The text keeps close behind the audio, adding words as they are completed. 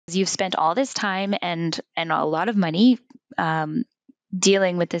you've spent all this time and a lot of money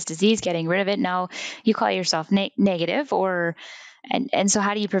dealing with this disease, getting rid of it. Now you call yourself negative, and so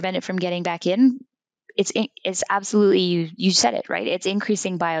how do you prevent it from getting back in? It's absolutely, you said it, right? It's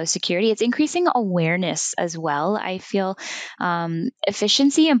increasing biosecurity. It's increasing awareness as well. I feel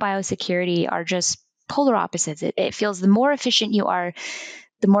efficiency and biosecurity are just polar opposites. It feels the more efficient you are,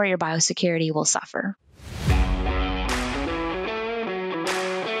 the more your biosecurity will suffer.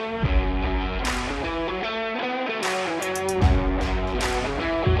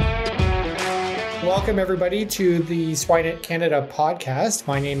 Welcome, everybody, to the Swine Canada podcast.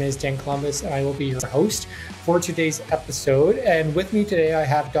 My name is Dan Columbus, and I will be your host for today's episode. And with me today, I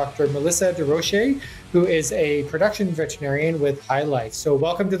have Dr. Melissa Desrochers, who is a production veterinarian with High Life. So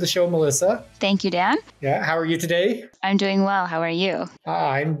welcome to the show, Melissa. Thank you, Dan. Yeah, how are you today? I'm doing well. How are you?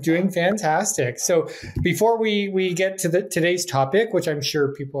 I'm doing fantastic. So before we get to today's topic, which I'm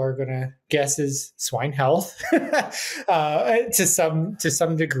sure people are going to guess is swine health to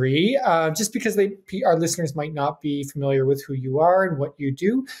some degree, just because our listeners might not be familiar with who you are and what you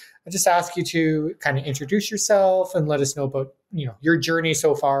do, I just ask you to kind of introduce yourself and let us know about your journey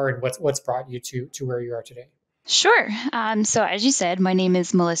so far and what's brought you to where you are today. Sure. So as you said, my name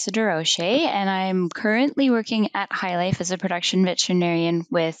is Melissa Desrochers, and I'm currently working at High Life as a production veterinarian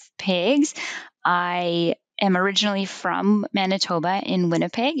with pigs. I am originally from Manitoba in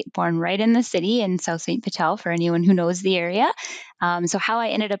Winnipeg, born right in the city in South St. Patel, for anyone who knows the area. So how I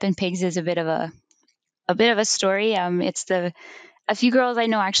ended up in pigs is a bit of a story. A few girls I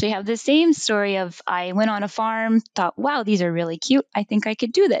know actually have the same story of, I went on a farm, thought, wow, these are really cute. I think I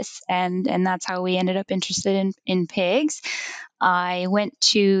could do this. And that's how we ended up interested in pigs. I went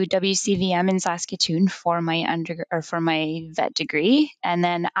to WCVM in Saskatoon for my vet degree. And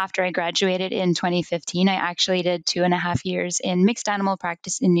then after I graduated in 2015, I actually did 2.5 years in mixed animal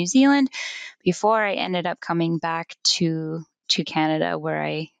practice in New Zealand before I ended up coming back to Canada, where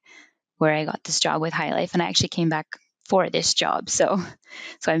I got this job with High Life. And I actually came back for this job. So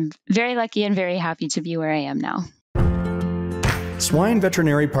I'm very lucky and very happy to be where I am now. Swine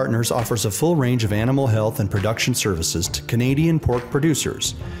Veterinary Partners offers a full range of animal health and production services to Canadian pork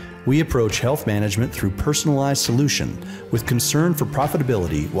producers. We approach health management through personalized solution with concern for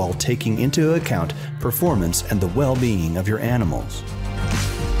profitability while taking into account performance and the well-being of your animals.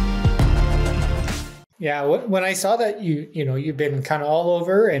 Yeah, when I saw that you've been kind of all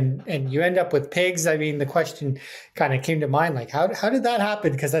over and you end up with pigs, I mean, the question kind of came to mind, like, how did that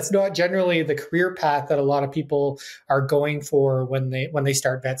happen? Because that's not generally the career path that a lot of people are going for when they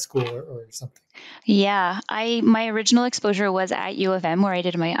start vet school or something. Yeah, my original exposure was at U of M, where I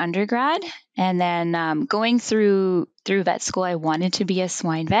did my undergrad, and then going through vet school, I wanted to be a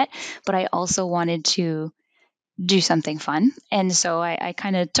swine vet, but I also wanted to do something fun. And so I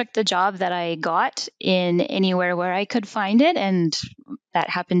kind of took the job that I got in anywhere where I could find it. And that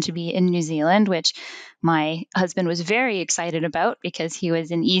happened to be in New Zealand, which my husband was very excited about because he was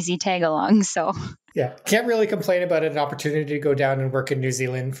an easy tag along. So yeah, can't really complain about an opportunity to go down and work in New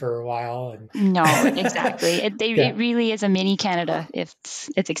Zealand for a while. No, exactly. It really is a mini Canada. It's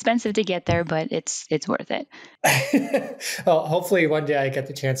expensive to get there, but it's worth it. Well, hopefully one day I get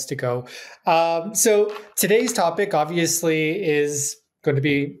the chance to go. So today's topic obviously is going to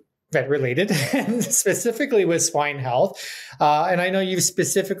be vet related, and specifically with swine health. And I know you've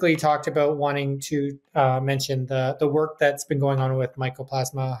specifically talked about wanting to mention the work that's been going on with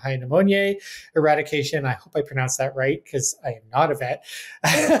Mycoplasma hyopneumoniae eradication. I hope I pronounced that right, because I am not a vet.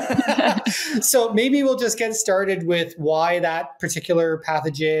 So maybe we'll just get started with why that particular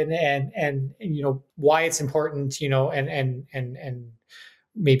pathogen and why it's important, and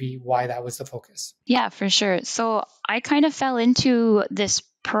maybe why that was the focus. Yeah, for sure. So I kind of fell into this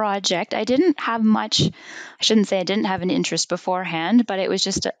project. I didn't have I shouldn't say I didn't have an interest beforehand, but it was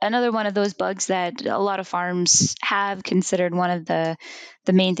just another one of those bugs that a lot of farms have considered one of the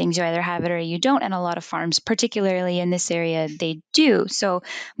main things. You either have it or you don't, and a lot of farms, particularly in this area, they do. So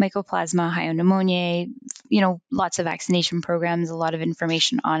Mycoplasma hyopneumoniae, lots of vaccination programs, a lot of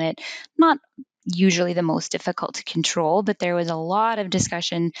information on it. Not usually the most difficult to control, but there was a lot of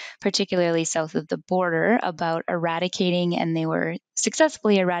discussion, particularly south of the border, about eradicating, and they were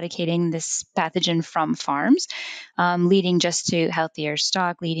successfully eradicating this pathogen from farms, leading just to healthier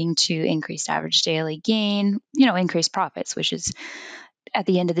stock, leading to increased average daily gain, increased profits, which is at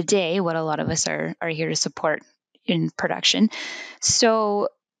the end of the day what a lot of us are here to support in production. So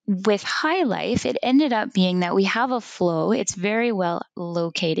with High Life, it ended up being that we have a flow. It's very well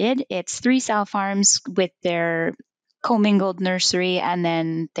located. It's 3 sow farms with their commingled nursery, and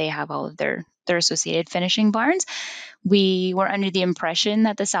then they have all of their their associated finishing barns. We were under the impression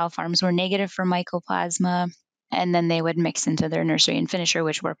that the sow farms were negative for mycoplasma, and then they would mix into their nursery and finisher,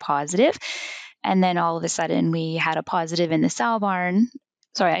 which were positive. And then all of a sudden, we had a positive in the sow barn.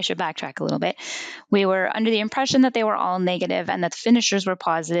 Sorry, I should backtrack a little bit. We were under the impression that they were all negative and that the finishers were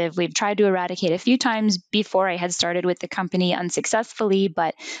positive. We've tried to eradicate a few times before I had started with the company unsuccessfully,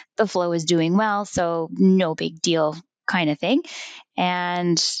 but the flow was doing well, so no big deal kind of thing.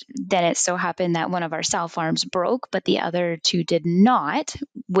 And then it so happened that one of our sow farms broke, but the other two did not,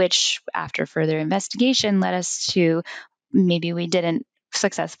 which after further investigation led us to maybe we didn't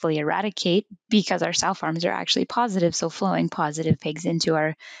successfully eradicate because our sow farms are actually positive. So flowing positive pigs into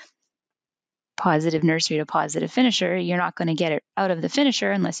our positive nursery to positive finisher, you're not going to get it out of the finisher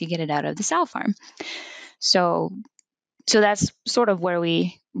unless you get it out of the sow farm. So that's sort of where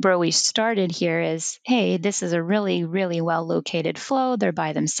we started here is, hey, this is a really, really well located flow. They're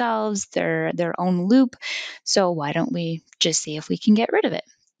by themselves, they're their own loop. So why don't we just see if we can get rid of it?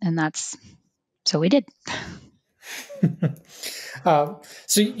 And so we did.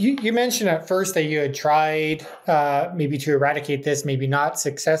 So you mentioned at first that you had tried maybe to eradicate this, maybe not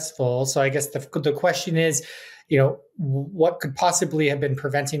successful. So I guess the question is, what could possibly have been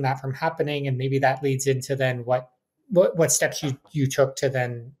preventing that from happening? And maybe that leads into then what steps you took to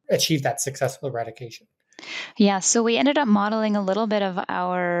then achieve that successful eradication. Yeah, so we ended up modeling a little bit of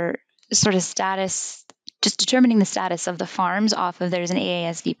our sort of status, just determining the status of the farms off of there's an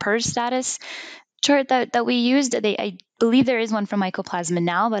AASV PERS status chart that we used. I believe there is one for Mycoplasma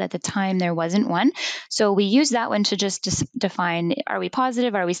now, but at the time there wasn't one. So we used that one to just define, are we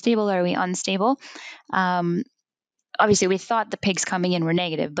positive, are we stable, are we unstable? Obviously, we thought the pigs coming in were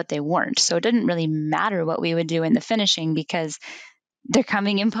negative, but they weren't. So it didn't really matter what we would do in the finishing because they're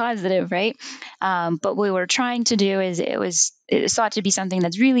coming in positive, right? But what we were trying to do is it was thought to be something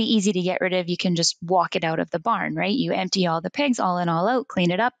that's really easy to get rid of. You can just walk it out of the barn, right? You empty all the pigs, all in, all out,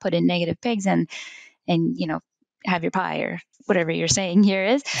 clean it up, put in negative pigs, and have your pie or whatever you're saying here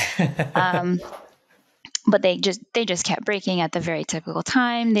is. But they just kept breaking at the very typical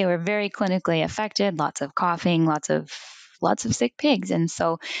time. They were very clinically affected, lots of coughing, lots of sick pigs, and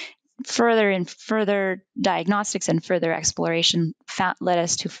so further diagnostics and further exploration led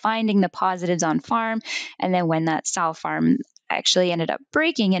us to finding the positives on farm. And then when that sow farm actually ended up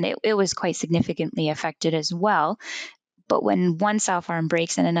breaking, and it was quite significantly affected as well. But when one sow farm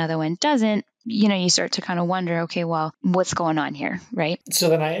breaks and another one doesn't, you start to kind of wonder, okay, well, what's going on here, right? So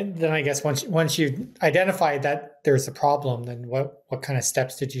then I guess once you identified that there's a problem, then what kind of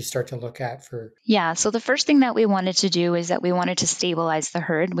steps did you start to look at for? Yeah, so the first thing that we wanted to do is that we wanted to stabilize the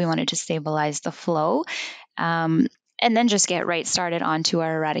herd. We wanted to stabilize the flow. And then just get right started onto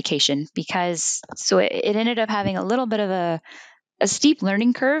our eradication because it ended up having a little bit of a steep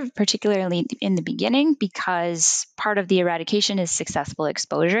learning curve, particularly in the beginning, because part of the eradication is successful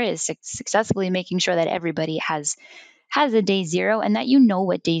exposure, is successfully making sure that everybody has a day zero and that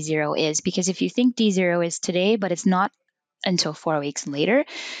what day zero is. Because if you think day zero is today, but it's not until 4 weeks later,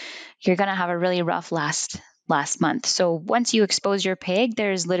 you're going to have a really rough last month. So once you expose your pig,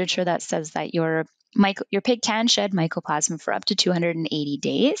 there's literature that says that your pig can shed mycoplasma for up to 280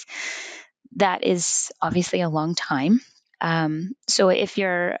 days. That is obviously a long time. So if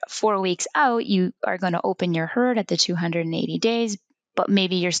you're 4 weeks out, you are going to open your herd at the 280 days, but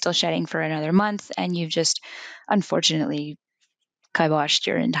maybe you're still shedding for another month and you've just unfortunately kiboshed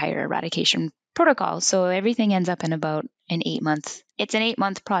your entire eradication protocol. So everything ends up in about an 8 month. It's an 8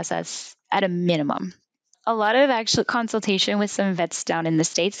 month process at a minimum. A lot of actual consultation with some vets down in the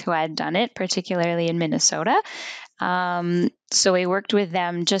States who had done it, particularly in Minnesota. So we worked with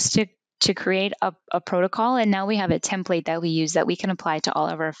them just to create a protocol, and now we have a template that we use that we can apply to all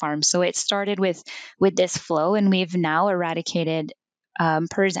of our farms. So it started with this flow, and we've now eradicated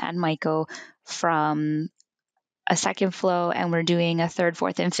PERS and myco from a second flow, and we're doing a third,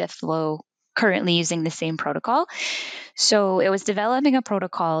 fourth, and fifth flow currently using the same protocol. So it was developing a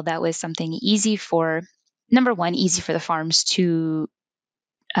protocol that was something easy for the farms to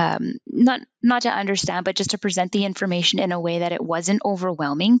not to understand, but just to present the information in a way that it wasn't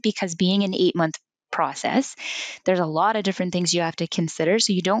overwhelming, because being an 8 month process, there's a lot of different things you have to consider.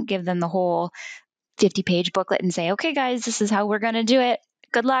 So you don't give them the whole 50-page booklet and say, okay, guys, this is how we're going to do it.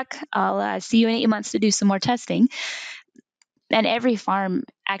 Good luck. I'll see you in 8 months to do some more testing. And every farm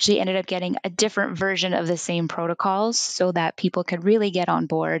actually ended up getting a different version of the same protocols so that people could really get on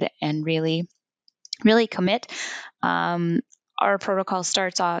board and really, really commit. Our protocol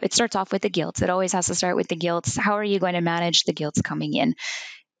starts off with the gilts. It always has to start with the gilts. How are you going to manage the gilts coming in?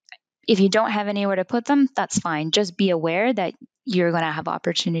 If you don't have anywhere to put them, that's fine. Just be aware that you're going to have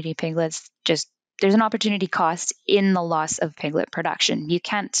opportunity piglets. There's an opportunity cost in the loss of piglet production. You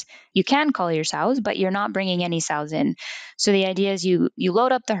can cull your sows, but you're not bringing any sows in. So the idea is you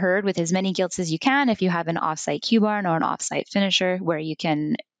load up the herd with as many gilts as you can. If you have an offsite Q barn or an offsite finisher where you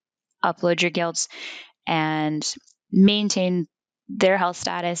can upload your gilts and maintain their health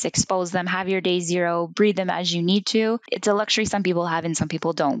status, expose them, have your day zero, breed them as you need to. It's a luxury some people have and some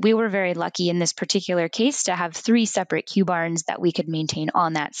people don't. We were very lucky in this particular case to have 3 separate Q barns that we could maintain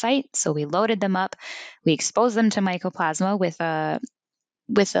on that site. So we loaded them up, we exposed them to mycoplasma with a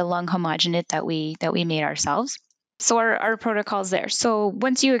lung homogenate that we made ourselves. So our protocol's there. So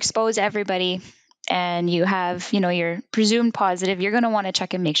once you expose everybody and you have, you're presumed positive, you're going to want to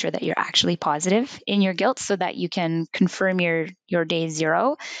check and make sure that you're actually positive in your gilts so that you can confirm your day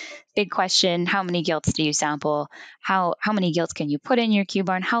zero. Big question, how many gilts do you sample? How many gilts can you put in your Q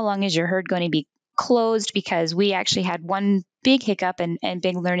barn? How long is your herd going to be closed? Because we actually had one big hiccup and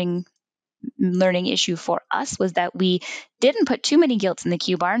big learning issue for us was that we didn't put too many gilts in the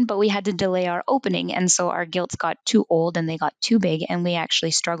Q barn, but we had to delay our opening. And so our gilts got too old and they got too big, and we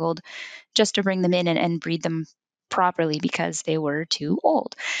actually struggled just to bring them in and breed them properly because they were too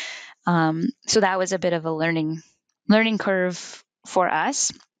old. So that was a bit of a learning curve for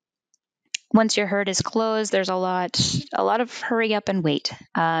us. Once your herd is closed, there's a lot of hurry up and wait.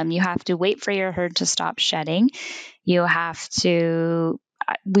 You have to wait for your herd to stop shedding.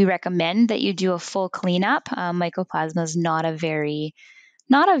 We recommend that you do a full cleanup. Mycoplasma is not a very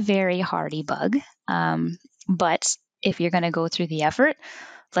hardy bug, but if you're going to go through the effort,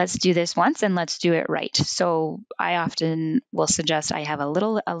 let's do this once and let's do it right. So I often will suggest I have a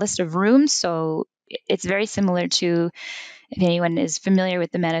list of rooms. So it's very similar to, if anyone is familiar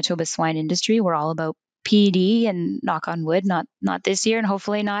with the Manitoba swine industry, we're all about PD, and knock on wood, not this year and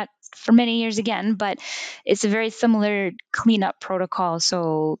hopefully not for many years again, but it's a very similar cleanup protocol.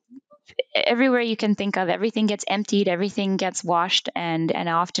 So everywhere you can think of, everything gets emptied, everything gets washed, and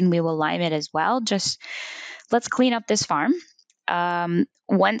often we will lime it as well. Just let's clean up this farm.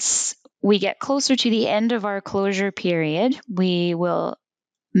 Once we get closer to the end of our closure period, we will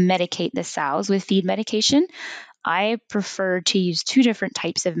medicate the sows with feed medication. I prefer to use 2 different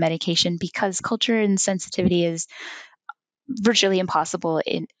types of medication because culture insensitivity is virtually impossible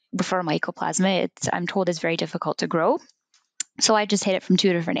for mycoplasma. I'm told it's very difficult to grow. So I just hit it from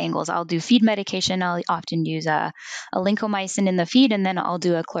 2 different angles. I'll do feed medication. I'll often use a lincomycin in the feed, and then I'll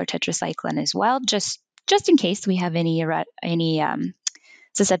do a chlortetracycline as well, just in case we have any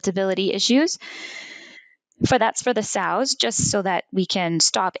susceptibility issues. That's for the sows, just so that we can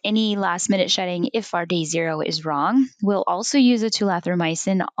stop any last-minute shedding if our day zero is wrong. We'll also use a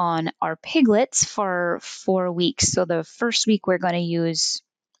tulathromycin on our piglets for 4 weeks. So the first week we're going to use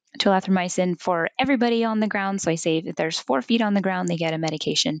tulathromycin for everybody on the ground. So I say if there's 4 feet on the ground, they get a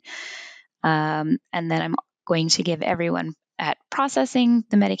medication. And then I'm going to give everyone at processing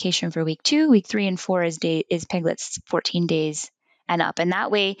the medication for week 2. Week 3 and 4 is piglets 14 days and up. And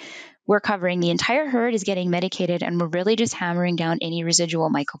that way we're covering the entire herd is getting medicated, and we're really just hammering down any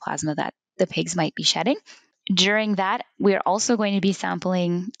residual mycoplasma that the pigs might be shedding. During that, we're also going to be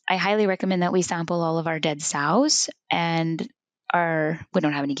sampling. I highly recommend that we sample all of our dead sows and we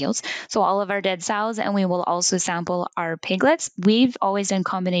don't have any gilts, so all of our dead sows, and we will also sample our piglets. We've always done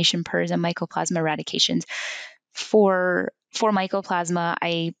combination PERS and mycoplasma eradications. For mycoplasma,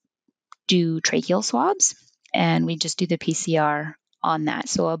 I do tracheal swabs, and we just do the PCR on that.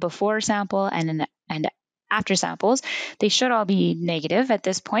 So a before sample and after samples, they should all be negative at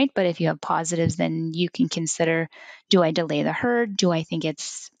this point, but if you have positives, then you can consider, do I delay the herd? Do I think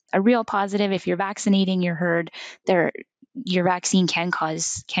it's a real positive? If you're vaccinating your herd, your vaccine can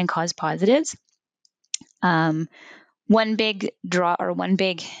cause positives. One big draw, or one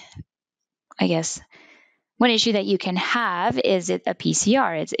issue that you can have is a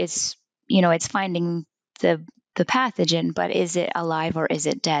PCR. It's finding the pathogen, but is it alive or is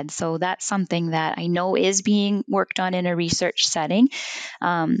it dead? So that's something that I know is being worked on in a research setting.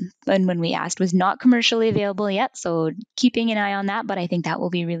 And when we asked, was not commercially available yet. So keeping an eye on that, but I think that will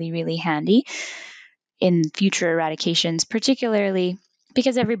be really, really handy in future eradications, particularly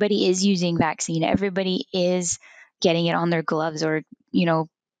because everybody is using vaccine. Everybody is getting it on their gloves or,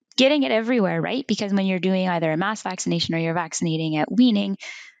 getting it everywhere, right? Because when you're doing either a mass vaccination or you're vaccinating at weaning,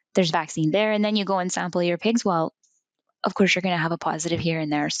 there's vaccine there. And then you go and sample your pigs. Well, of course, you're going to have a positive here and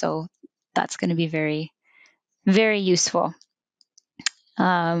there. So that's going to be very, very useful.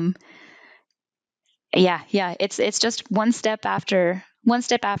 It's just one step after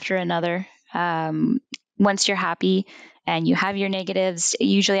another. once you're happy and you have your negatives,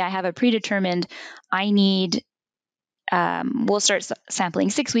 usually I have a predetermined, we'll start sampling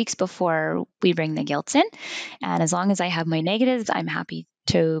 6 weeks before we bring the gilts in. And as long as I have my negatives, I'm happy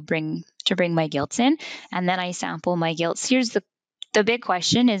to bring my gilts in. And then I sample my gilts. Here's the big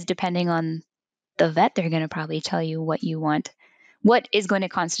question is, depending on the vet, they're going to probably tell you what you want. What is going to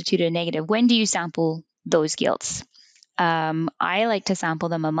constitute a negative? When do you sample those gilts? I like to sample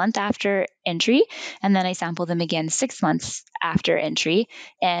them a month after entry, and then I sample them again 6 months after entry.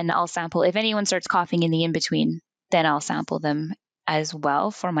 And I'll sample, if anyone starts coughing in the in-between, then I'll sample them as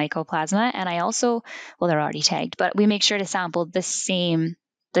well for Mycoplasma. And I also, well, they're already tagged, but we make sure to sample the same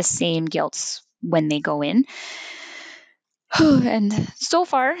gilts when they go in. And so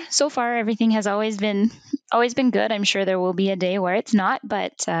far, everything has always been good. I'm sure there will be a day where it's not,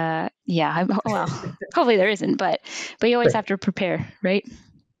 but well, hopefully there isn't. But you always have to prepare, right?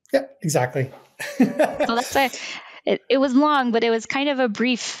 Yeah, exactly. So that's it was long, but it was kind of a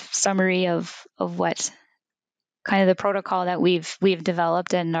brief summary of what kind of the protocol that we've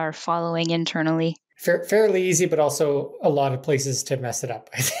developed and are following internally. Fairly easy, but also a lot of places to mess it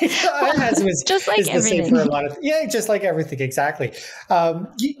up. I think just like everything. For a lot of, just like everything, exactly.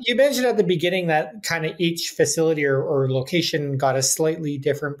 You mentioned at the beginning that kind of each facility or location got a slightly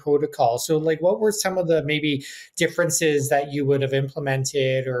different protocol. So, like, what were some of the maybe differences that you would have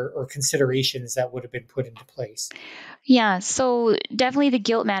implemented or considerations that would have been put into place? Yeah, so definitely the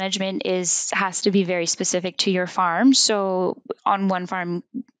gilt management has to be very specific to your farm. So on one farm,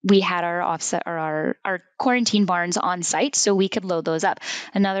 we had our offset or our quarantine barns on site, so we could load those up.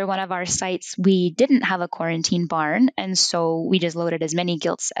 Another one of our sites, we didn't have a quarantine barn, and so we just loaded as many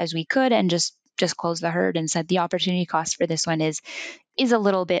gilts as we could and just closed the herd and said the opportunity cost for this one is a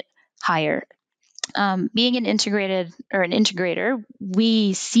little bit higher. Being an integrator,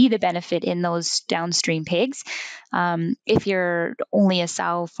 we see the benefit in those downstream pigs. If you're only a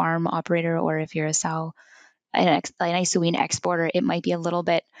sow farm operator, or if you're an isoine exporter, it might be a little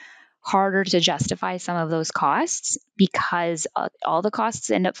bit harder to justify some of those costs because all the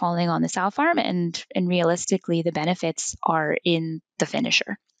costs end up falling on the sow farm, and realistically, the benefits are in the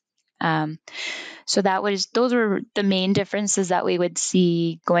finisher. So those were the main differences that we would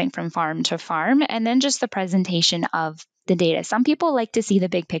see going from farm to farm. And then just the presentation of the data. Some people like to see the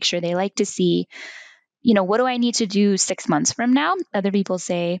big picture. They like to see, what do I need to do 6 months from now? Other people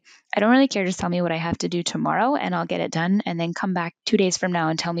say, I don't really care. Just tell me what I have to do tomorrow and I'll get it done. And then come back 2 days from now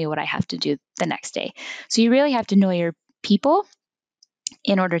and tell me what I have to do the next day. So you really have to know your people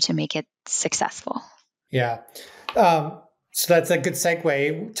in order to make it successful. Yeah. So that's a good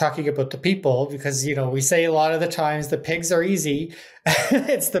segue talking about the people, because, we say a lot of the times the pigs are easy.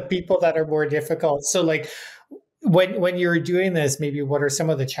 It's the people that are more difficult. So, like, when you're doing this, maybe what are some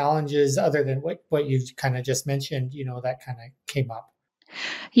of the challenges other than what you kind of just mentioned, that kind of came up?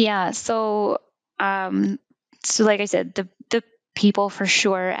 Yeah. So like I said, the people for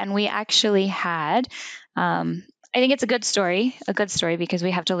sure. And we actually had, I think it's a good story because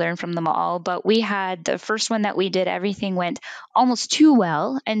we have to learn from them all. But we had the first one that we did, everything went almost too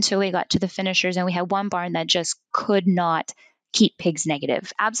well until we got to the finishers, and we had one barn that just could not keep pigs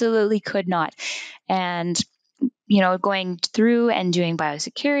negative. Absolutely could not. And, going through and doing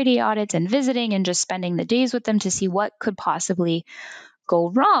biosecurity audits and visiting and just spending the days with them to see what could possibly go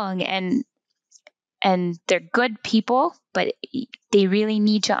wrong. And they're good people, but they really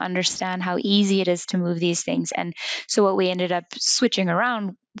need to understand how easy it is to move these things. And so what we ended up switching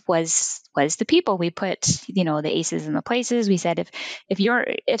around was the people. We put, the aces in the places. We said,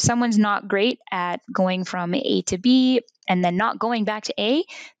 if someone's not great at going from A to B and then not going back to A,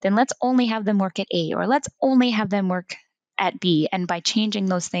 then let's only have them work at A, or let's only have them work at B. And by changing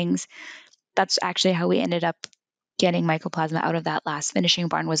those things, that's actually how we ended up getting Mycoplasma out of that last finishing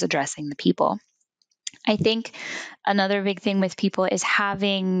barn, was addressing the people. I think another big thing with people is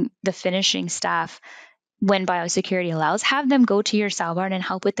having the finishing staff, when biosecurity allows, have them go to your sow barn and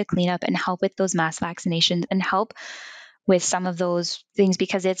help with the cleanup and help with those mass vaccinations and help with some of those things,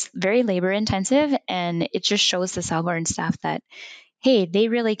 because it's very labor intensive, and it just shows the sow barn staff that, hey, they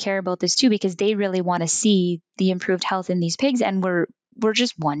really care about this too, because they really want to see the improved health in these pigs, and we're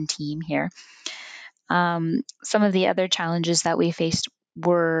just one team here. Some of the other challenges that we faced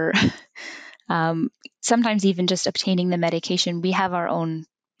were sometimes even just obtaining the medication. We have our own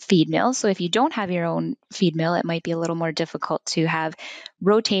feed mill. So if you don't have your own feed mill, it might be a little more difficult to have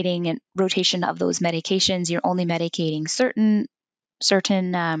rotation of those medications. You're only medicating certain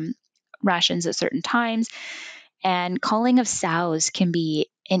rations at certain times. And culling of sows can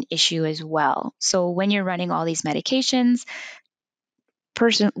be an issue as well. So when you're running all these medications,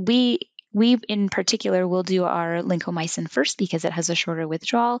 we we in particular will do our lincomycin first because it has a shorter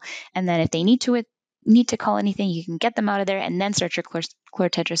withdrawal. And then if they need to call anything, you can get them out of there and then start your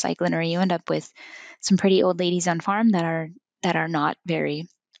chlortetracycline, or you end up with some pretty old ladies on farm that are not very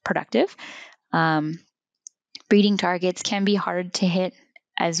productive. Breeding targets can be hard to hit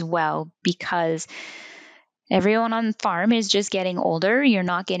as well because everyone on farm is just getting older. You're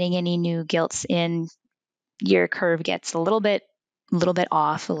not getting any new gilts in. Your curve gets a little bit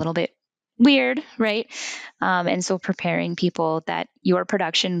off, a little bit weird, right? And so preparing people that your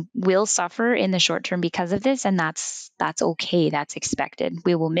production will suffer in the short term because of this, and that's okay. That's expected.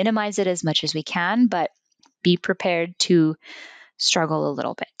 We will minimize it as much as we can, but be prepared to struggle a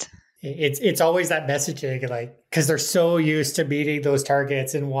little bit. It's always that messaging, like, because they're so used to meeting those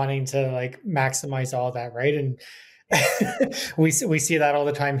targets and wanting to like maximize all that, right? And we see that all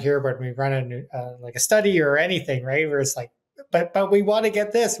the time here when we run like a study or anything, right? Where it's like, but we want to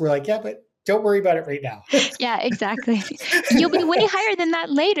get this. We're like, yeah, but don't worry about it right now. Yeah, exactly. You'll be way higher than that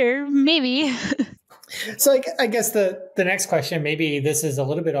later, maybe. So I guess the next question, maybe this is a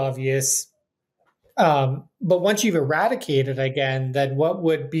little bit obvious. But once you've eradicated again, then what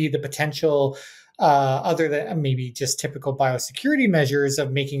would be the potential, other than maybe just typical biosecurity measures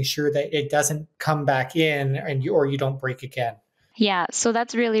of making sure that it doesn't come back in or you don't break again? Yeah, so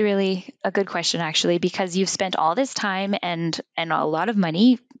that's really, really a good question, actually, because you've spent all this time and a lot of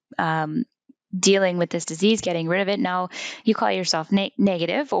money dealing with this disease, getting rid of it. Now you call yourself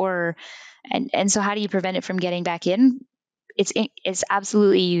negative, and so how do you prevent it from getting back in? It's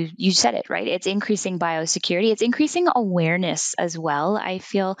absolutely, you said it, right? It's increasing biosecurity. It's increasing awareness as well. I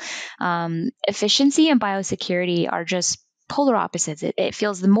feel efficiency and biosecurity are just polar opposites. It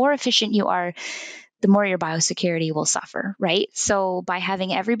feels the more efficient you are, the more your biosecurity will suffer, right? So by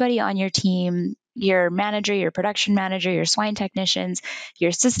having everybody on your team, your manager, your production manager, your swine technicians, your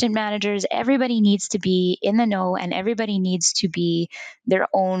assistant managers, everybody needs to be in the know, and everybody needs to be their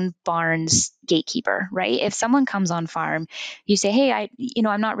own barn's gatekeeper, right? If someone comes on farm, you say, hey,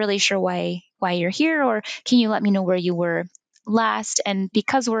 I'm not really sure why you're here, or can you let me know where you were last? And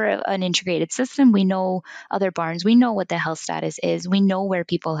because we're an integrated system, we know other barns, we know what the health status is, we know where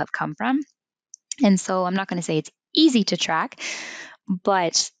people have come from. And so I'm not going to say it's easy to track,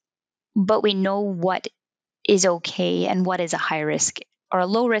 but we know what is okay and what is a high risk or a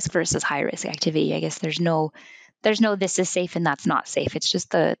low risk versus high risk activity. I guess there's no this is safe and that's not safe. It's just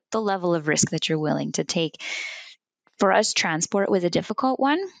the level of risk that you're willing to take. For us, transport was a difficult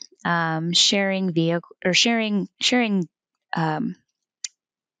one. Sharing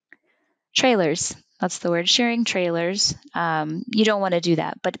trailers. That's the word, sharing trailers. You don't want to do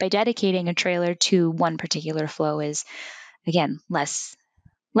that. But by dedicating a trailer to one particular flow is, again, less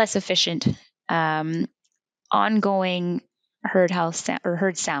efficient. Ongoing herd health or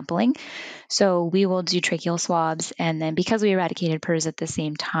herd sampling. So we will do tracheal swabs. And then because we eradicated PRRS at the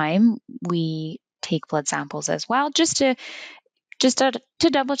same time, we take blood samples as well, just to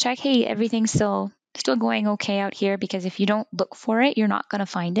double check, hey, everything's still going okay out here, because if you don't look for it, you're not going to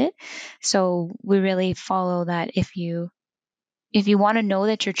find it. So we really follow that. If you want to know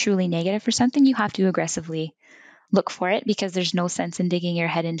that you're truly negative for something, you have to aggressively look for it, because there's no sense in digging your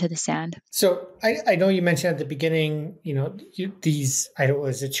head into the sand. So I know you mentioned at the beginning, these, I don't know,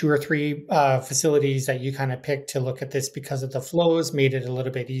 was it 2 or 3 facilities that you kind of picked to look at this because of the flows, made it a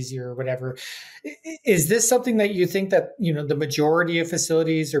little bit easier or whatever. Is this something that you think that, the majority of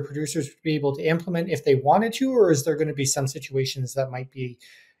facilities or producers would be able to implement if they wanted to, or is there going to be some situations that might be,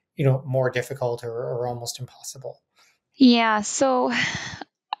 more difficult or almost impossible? Yeah. So,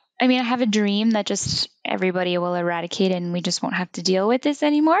 I have a dream that just everybody will eradicate and we just won't have to deal with this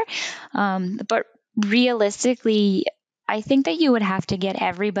anymore. But realistically, I think that you would have to get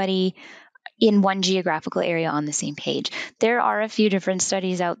everybody in one geographical area on the same page. There are a few different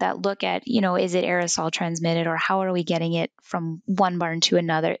studies out that look at, is it aerosol transmitted, or how are we getting it from one barn to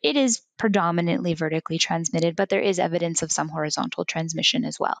another? It is predominantly vertically transmitted, but there is evidence of some horizontal transmission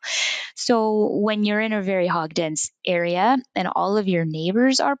as well. So when you're in a very hog dense area and all of your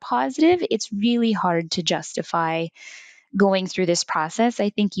neighbors are positive, it's really hard to justify going through this process. I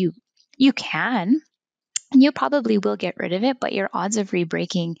think you can, and you probably will get rid of it, but your odds of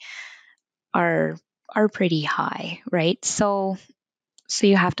rebreaking are pretty high, right? So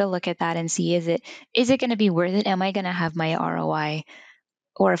you have to look at that and see, is it going to be worth it? Am I going to have my ROI?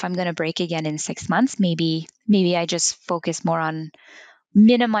 Or if I'm going to break again in 6 months, maybe I just focus more on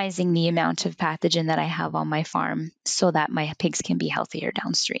minimizing the amount of pathogen that I have on my farm so that my pigs can be healthier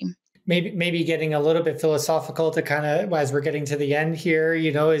downstream. Maybe getting a little bit philosophical to kind of, as we're getting to the end here,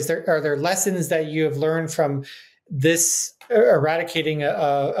 are there lessons that you have learned from this eradicating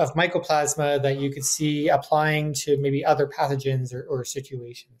of mycoplasma that you could see applying to maybe other pathogens or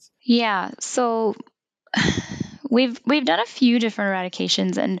situations? Yeah. So we've done a few different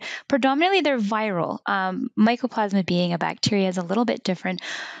eradications, and predominantly they're viral. Mycoplasma being a bacteria is a little bit different.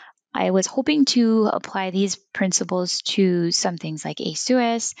 I was hoping to apply these principles to some things like A.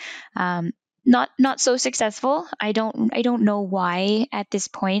 suis. Not so successful. I don't know why at this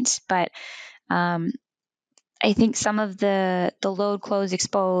point, but I think some of the load, close,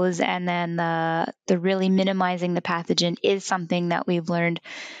 expose, and then the really minimizing the pathogen is something that we've learned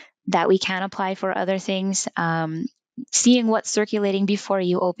that we can apply for other things. Seeing what's circulating before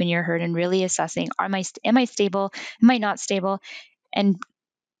you open your herd and really assessing, am I stable? Am I not stable? And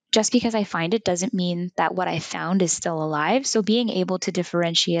just because I find it doesn't mean that what I found is still alive. So being able to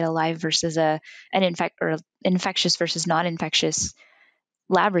differentiate a live versus an infectious versus non-infectious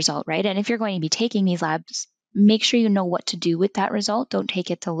lab result, right? And if you're going to be taking these labs, make sure you know what to do with that result. Don't take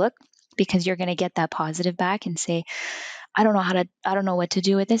it to look, because you're going to get that positive back and say, I don't know what to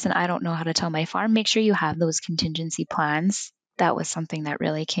do with this, and I don't know how to tell my farm. Make sure you have those contingency plans. That was something that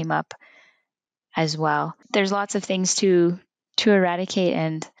really came up as well. There's lots of things to eradicate,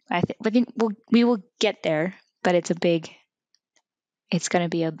 and I think we will get there, but it's going to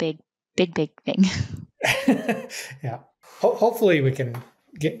be a big thing. Yeah. Hopefully we can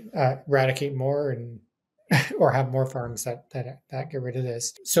eradicate more and or have more farms that get rid of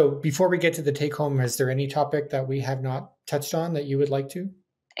this. So before we get to the take home, is there any topic that we have not touched on that you would like to?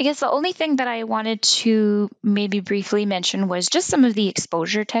 I guess the only thing that I wanted to maybe briefly mention was just some of the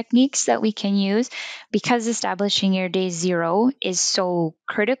exposure techniques that we can use. Because establishing your day zero is so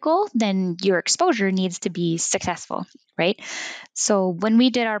critical, then your exposure needs to be successful, right? So when we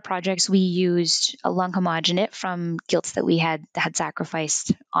did our projects, we used a lung homogenate from gilts that we had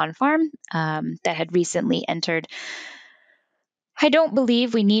sacrificed on farm that had recently entered. I don't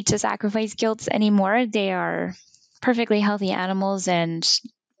believe we need to sacrifice gilts anymore. They are perfectly healthy animals, and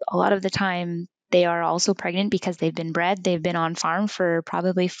a lot of the time they are also pregnant because they've been bred. They've been on farm for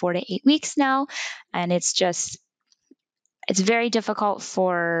probably 4 to 8 weeks now. And it's very difficult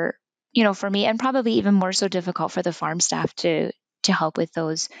for me, and probably even more so difficult for the farm staff to help with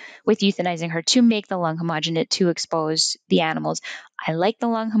euthanizing her, to make the lung homogenate to expose the animals. I like the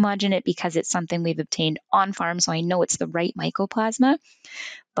lung homogenate because it's something we've obtained on farm, so I know it's the right mycoplasma.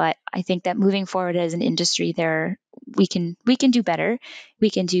 But I think that moving forward as an industry, we can do better. We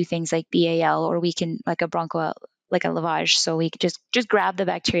can do things like BAL, or we can like a lavage. So we could just grab the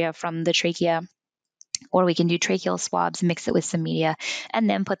bacteria from the trachea, or we can do tracheal swabs, mix it with some media, and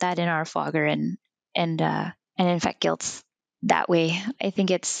then put that in our fogger and infect gilts that way. I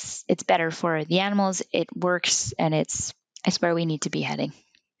think it's better for the animals. It works, and it's where we need to be heading.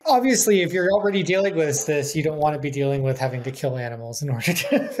 Obviously, if you're already dealing with this, you don't want to be dealing with having to kill animals in order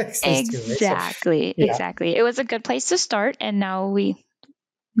to fix this too, right? Exactly. So, yeah. Exactly. It was a good place to start, and now we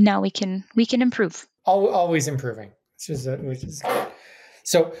can improve. Always improving, which is good.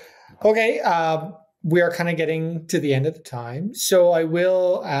 So, okay, we are kind of getting to the end of the time. So I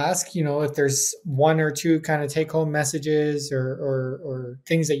will ask, if there's one or two kind of take home messages or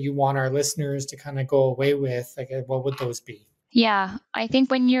things that you want our listeners to kind of go away with, like what would those be? Yeah, I think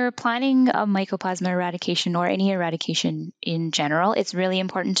when you're planning a mycoplasma eradication or any eradication in general, it's really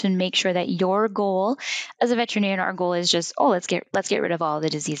important to make sure that your goal as a veterinarian, our goal is just, let's get rid of all the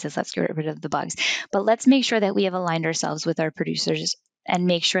diseases, let's get rid of the bugs. But let's make sure that we have aligned ourselves with our producers and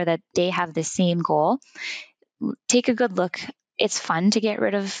make sure that they have the same goal. Take a good look. It's fun to get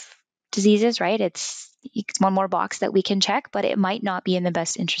rid of diseases, right? It's one more box that we can check, but it might not be in the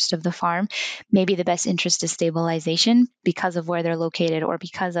best interest of the farm. Maybe the best interest is stabilization because of where they're located, or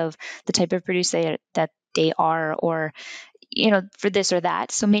because of the type of producer that they are, or for this or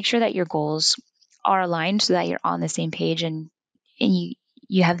that. So make sure that your goals are aligned so that you're on the same page, and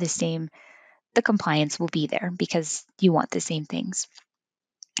you have the compliance will be there because you want the same things.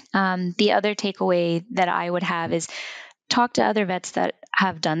 The other takeaway that I would have is talk to other vets that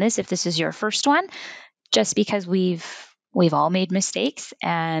have done this if this is your first one, just because we've all made mistakes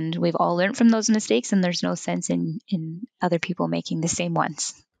and we've all learned from those mistakes, and there's no sense in other people making the same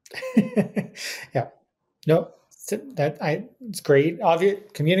ones. Yeah. No, it's great. Obvious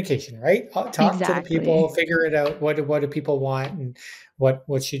communication, right? Talk to the people, figure it out. What do people want, and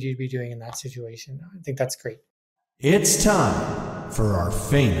what should you be doing in that situation? I think that's great. It's time for our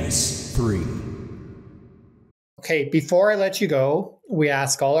famous 3. Okay, before I let you go, we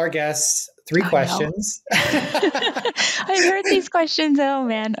ask all our guests 3 questions. I've heard these questions. Oh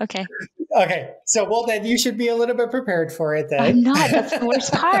man. Okay. Okay. So, well, then you should be a little bit prepared for it then. I'm not. That's the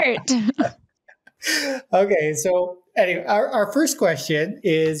worst part. Okay. So Anyway, our first question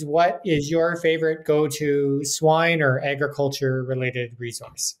is, what is your favorite go-to swine or agriculture-related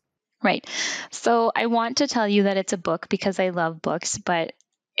resource? Right. So I want to tell you that it's a book because I love books, but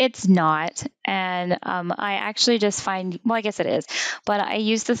it's not. And I actually just find, well, I guess it is, but I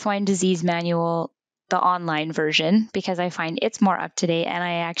use the Swine Disease Manual, the online version, because I find it's more up to date. And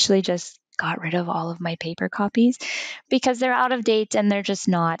I actually just got rid of all of my paper copies because they're out of date and they're just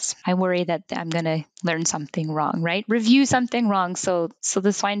not. I worry that I'm going to learn something wrong, right? Review something wrong. So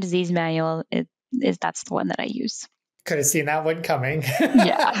the Swine Disease Manual that's the one that I use. Could have seen that one coming.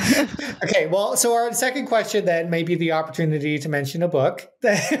 Yeah. Okay, well, so our second question then may be the opportunity to mention a book,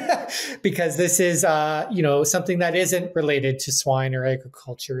 because this is, something that isn't related to swine or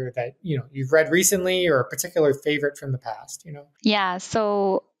agriculture that, you've read recently, or a particular favorite from the past, Yeah.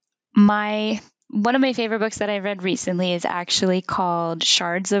 So one of my favorite books that I've read recently is actually called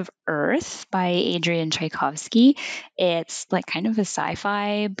Shards of Earth by Adrian Tchaikovsky. It's like kind of a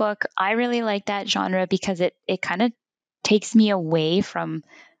sci-fi book. I really like that genre because it kind of takes me away from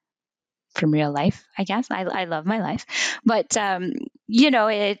real life, I guess. I love my life, but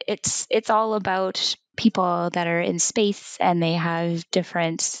it's all about people that are in space and they have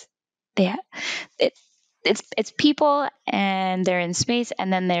different. It's people and they're in space,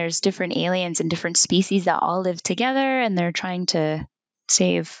 and then there's different aliens and different species that all live together, and they're trying to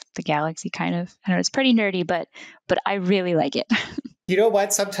save the galaxy. Kind of. I don't know. It's pretty nerdy, but I really like it. You know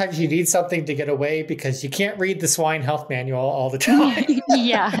what? Sometimes you need something to get away because you can't read the swine health manual all the time.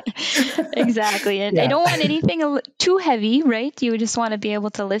 Yeah, exactly. And I don't want anything too heavy, right? You just want to be able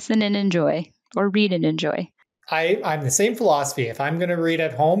to listen and enjoy, or read and enjoy. I'm the same philosophy. If I'm going to read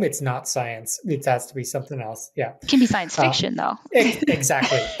at home, it's not science. It has to be something else. Yeah. It can be science fiction, though.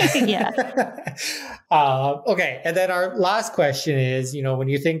 Exactly. Yeah. Okay. And then our last question is, when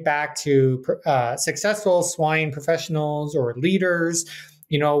you think back to successful swine professionals or leaders,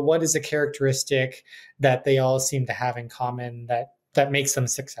 what is a characteristic that they all seem to have in common that makes them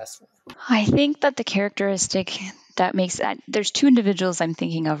successful? I think that the characteristic that makes that, there's two individuals I'm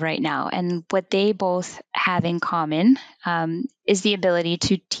thinking of right now, and what they both have in common is the ability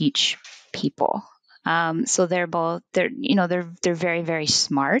to teach people. So they're very, very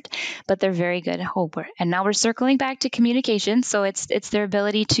smart, but they're very good. And now we're circling back to communication. So it's their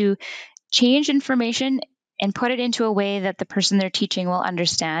ability to change information and put it into a way that the person they're teaching will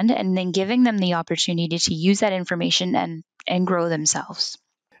understand, and then giving them the opportunity to use that information and grow themselves.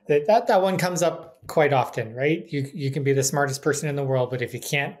 That one comes up quite often, right? You can be the smartest person in the world, but if you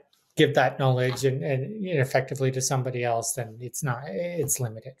can't give that knowledge and effectively to somebody else, then it's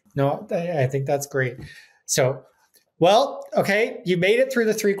limited. No, I think that's great. So, well, okay, you made it through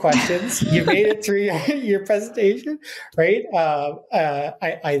the three questions. You made it through your presentation, right?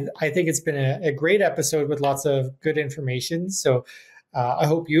 I think it's been a great episode with lots of good information. So I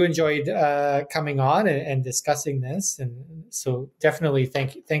hope you enjoyed coming on and discussing this. And so definitely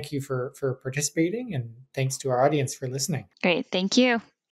thank you for participating, and thanks to our audience for listening. Great. Thank you.